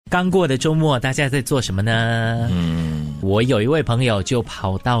刚过的周末大家在做什么呢？我有一位朋友就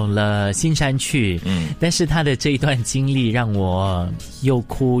跑到了新山去，但是他的这一段经历让我又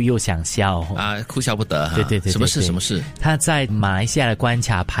哭又想笑啊，哭笑不得。对，什么事？他在马来西亚的关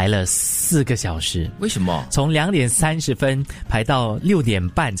卡排了4个小时。为什么？从2点30分排到6点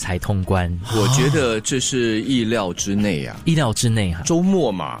半才通关。我觉得这是意料之内啊，意料之内啊，周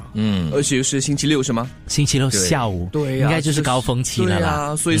末嘛，而且又是星期六是吗？星期六下午，对应该就是高峰期了啦。对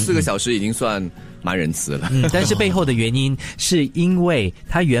啊，所以4个小时已经算蛮仁慈了。但是背后的原因是因为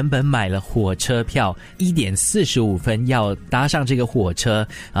他原本买了火车票，1点45分要搭上这个火车，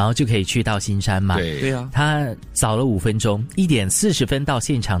然后就可以去到新山嘛。对啊，他早了5分钟，1点40分到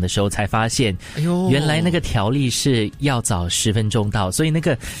现场的时候才发现，原来那个条例是要早10分钟到，所以那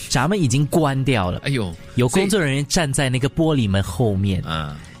个闸门已经关掉了。有工作人员站在那个玻璃门后面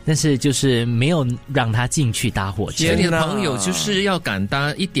啊。但是就是没有让他进去搭火车。你的朋友就是要赶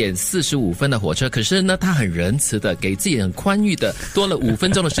搭1点45分的火车，可是呢，他很仁慈的给自己很宽裕的多了5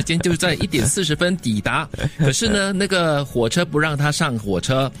分钟的时间，就在1点40分抵达。可是呢，那个火车不让他上火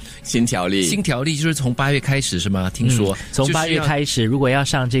车，新条例就是从8月开始是吗？听说从8月开始，如果要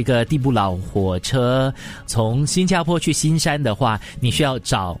上这个地不老火车从新加坡去新山的话，你需要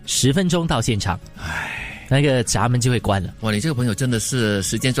早10分钟到现场。那个闸门就会关了。哇，你这个朋友真的是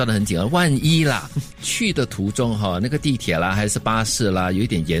时间抓得很紧啊！万一啦，去的途中那个地铁啦，还是巴士啦，有一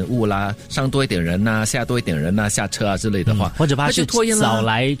点延误啦，上多一点人呐，下多一点人呐，下车啊之类的话，或者巴士早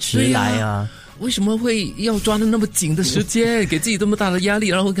来迟来啊。为什么会要抓得那么紧的时间，给自己这么大的压力，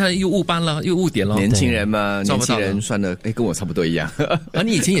然后看又误班了，又误点了？年轻人嘛，年轻人算的，跟我差不多一样。啊，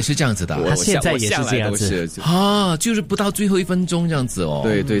你以前也是这样子的，他现在也是这样子啊，就是不到最后1分钟这样子哦。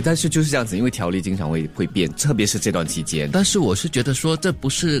对，但是就是这样子，因为条例经常会变，特别是这段期间。但是我是觉得说，这不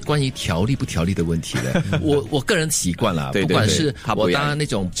是关于条例不条例的问题的。我个人习惯了，不管是我搭那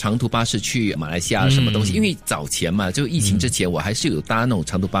种长途巴士去马来西亚什么东西，因为早前嘛，就疫情之前，我还是有搭那种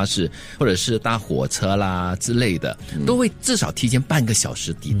长途巴士，或者是搭火车啦之类的，都会至少提前半个小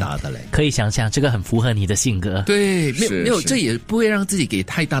时抵达的嘞。可以想象，这个很符合你的性格。对，没有，这也不会让自己给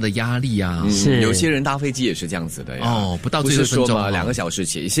太大的压力啊。是，有些人搭飞机也是这样子的呀。不到最后1分钟嘛，2个小时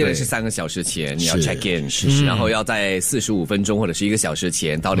前，有些人是3个小时前你要 check in，然后要在45分钟或者是1个小时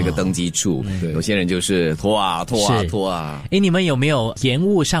前到那个登机处。有些人就是拖啊。你们有没有延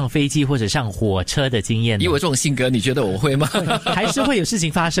误上飞机或者上火车的经验呢？以我这种性格，你觉得我会吗？还是会有事情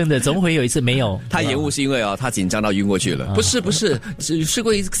发生的，总会有一次没有。他延误是因为他紧张到晕过去了。不是，只试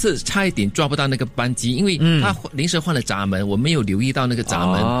过一次，差一点抓不到那个班机，因为他临时换了闸门，我没有留意到那个闸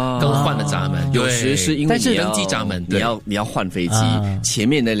门更换了闸门。有时是因为你登机闸门，你要换飞机，前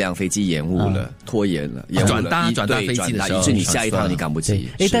面那辆飞机延误了，拖延了，转搭飞机的时候，以致你下一趟你赶不及。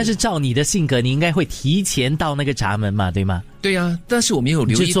但是照你的性格，你应该会提前到那个闸门嘛，对吗？对啊，但是我没有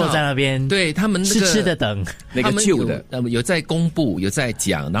留意到，就坐在那边，对他们痴的等那个旧的，有在公布，有在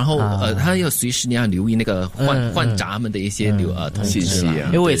讲，然后他要随时你要留意那个换闸门的一些通知信息啊。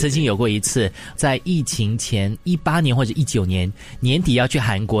因为我也曾经有过一次，在疫情前18年或者19年年底要去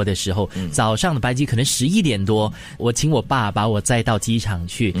韩国的时候，早上的班机可能11点多，我请我爸把我载到机场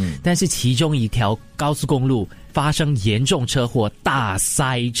去，但是其中一条高速公路发生严重车祸，大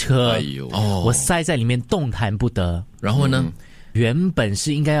塞车，我塞在里面动弹不得。然后呢？原本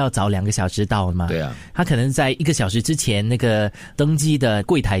是应该要早2个小时到嘛，对啊，他可能在1个小时之前那个登机的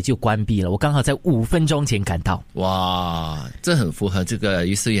柜台就关闭了，我刚好在5分钟前赶到。哇，这很符合这个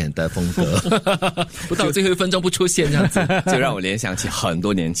于思远的风格，不到最后1分钟不出现这样子，就让我联想起很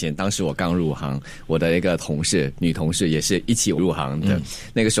多年前，当时我刚入行，我的一个女同事也是一起入行的，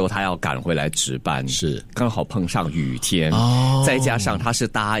那个时候她要赶回来值班，是刚好碰上雨天，再加上她是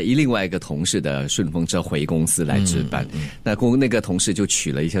搭另外一个同事的顺风车回公司来值班，那个同事就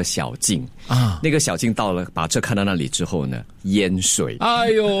取了一条小径啊，那个小径到了，把车看到那里之后呢，淹水，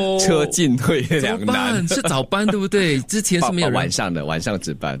哎呦，车进退两难。是早班对不对？之前是没有人晚上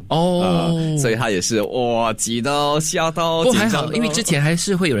值班所以他也是哇，挤到吓到。不过还好，因为之前还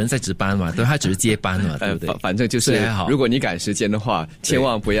是会有人在值班嘛，对，他只是接班嘛，对不对？反正就是如果你赶时间的话，千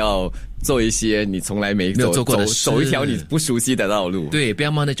万不要做一些你从来没有做过的事，走一条你不熟悉的道路，对，不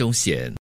要冒那种险。